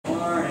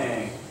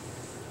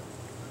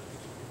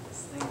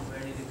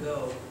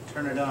go.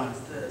 Turn it on. What's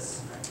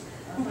this?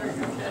 That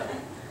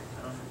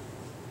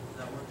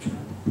works? Okay.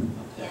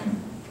 Yeah.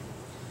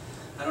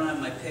 I don't have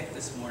my pick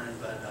this morning,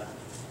 but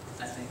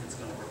I think it's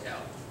going to work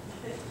out.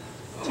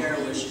 Tara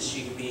wishes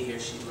she could be here.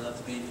 She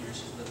loves being here.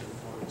 She's looking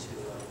forward to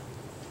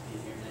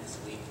being here next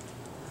week.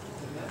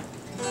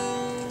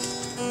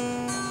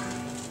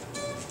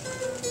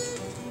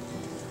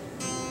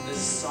 This is a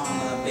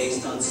song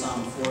based on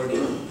Psalm 40.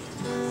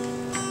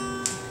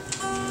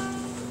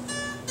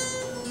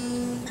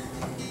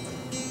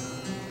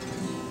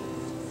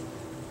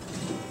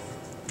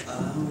 I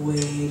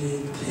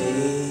waited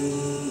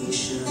patiently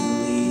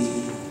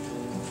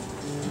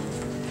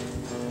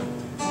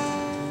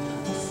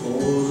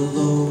for the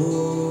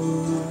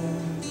Lord,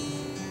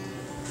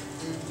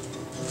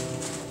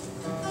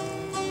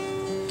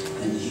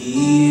 and He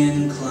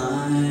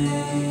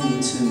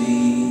inclined to me,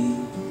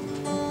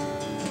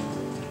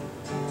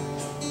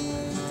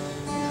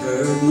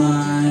 heard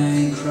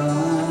my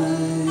cry,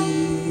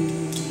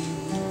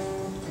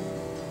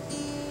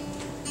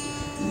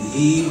 and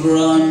He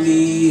brought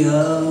me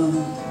up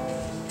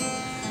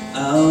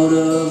out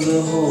of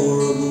the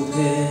horrible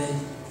pit,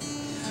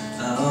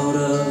 out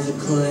of the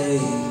clay,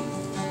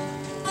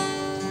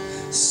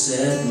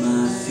 set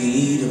my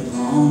feet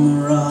upon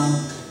the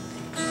rock,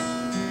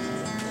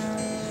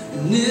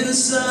 and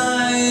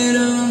inside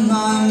of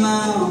my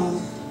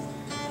mouth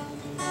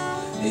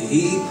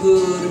He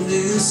put a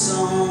new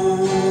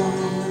song.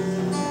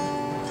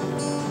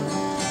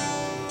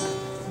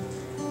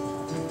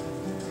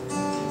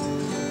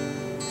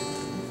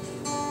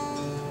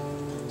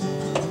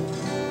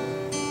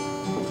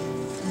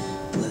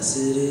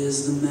 Blessed is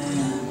the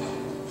man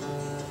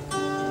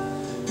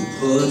who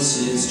puts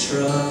his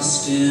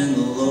trust in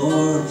the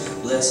Lord.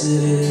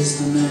 Blessed is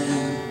the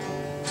man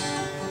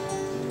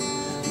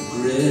who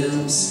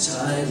grips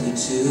tightly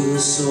to the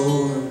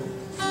sword.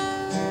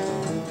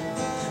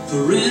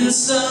 For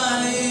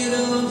inside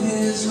of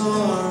his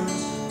heart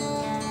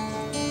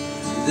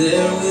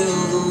there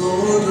will the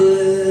Lord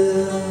live.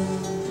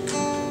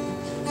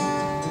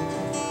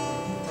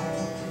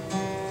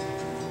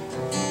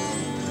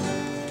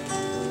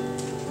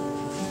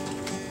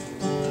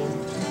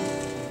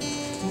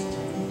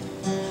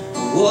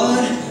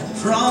 What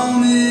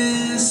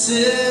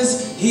promises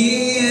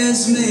He has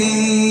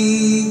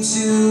made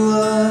to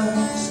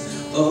us,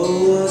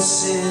 oh, what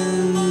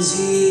sins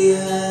He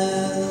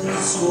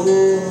has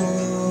forgiven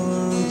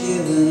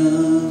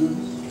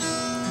us.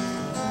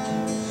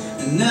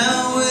 And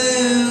now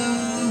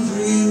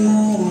every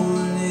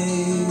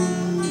morning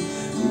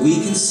we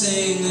can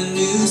sing a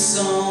new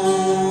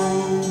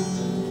song.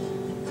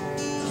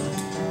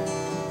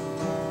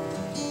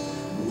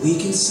 We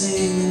can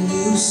sing a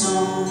new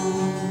song.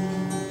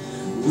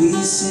 We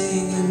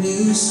sing a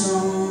new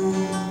song.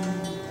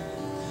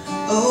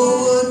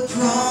 Oh, what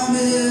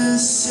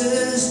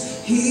promises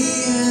He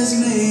has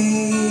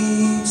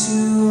made to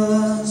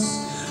us.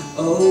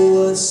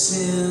 Oh, what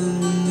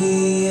sin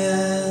He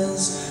has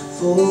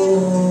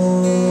forgiven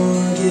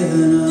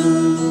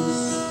us.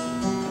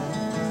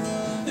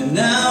 And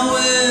now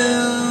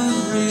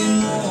every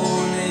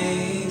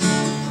morning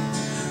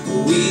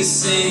we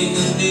sing a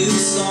new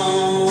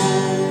song.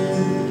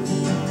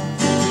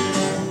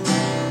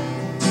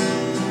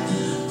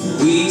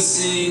 We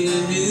sing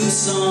a new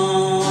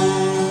song.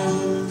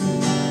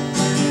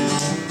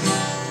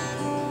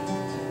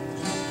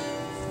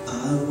 I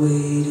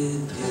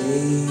waited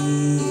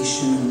patiently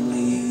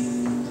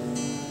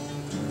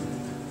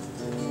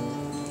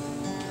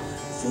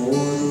for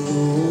the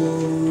Lord.